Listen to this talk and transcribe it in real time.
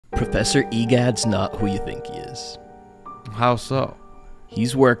Professor Gadd's not who you think he is. How so?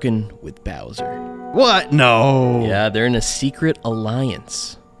 He's working with Bowser. What? No. Yeah, they're in a secret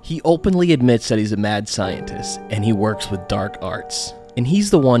alliance. He openly admits that he's a mad scientist, and he works with dark arts. And he's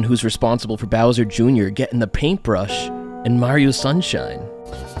the one who's responsible for Bowser Jr. getting the paintbrush in Mario Sunshine.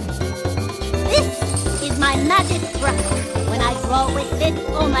 This is my magic brush. When I draw with it,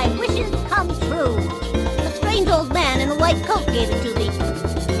 all my wishes come true. A strange old man in a white coat gave it to me.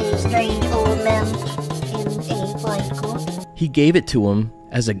 A strange old man in a white coat. He gave it to him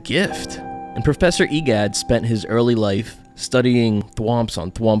as a gift. And Professor Gadd spent his early life studying thwomps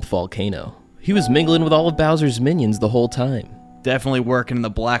on Thwomp Volcano. He was mingling with all of Bowser's minions the whole time. Definitely working in the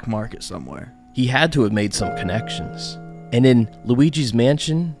black market somewhere. He had to have made some connections. And in Luigi's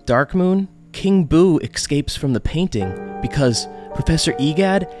mansion, Dark Moon, King Boo escapes from the painting because Professor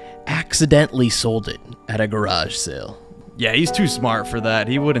Gadd accidentally sold it at a garage sale. Yeah, he's too smart for that.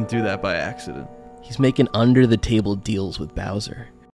 He wouldn't do that by accident. He's making under-the-table deals with Bowser.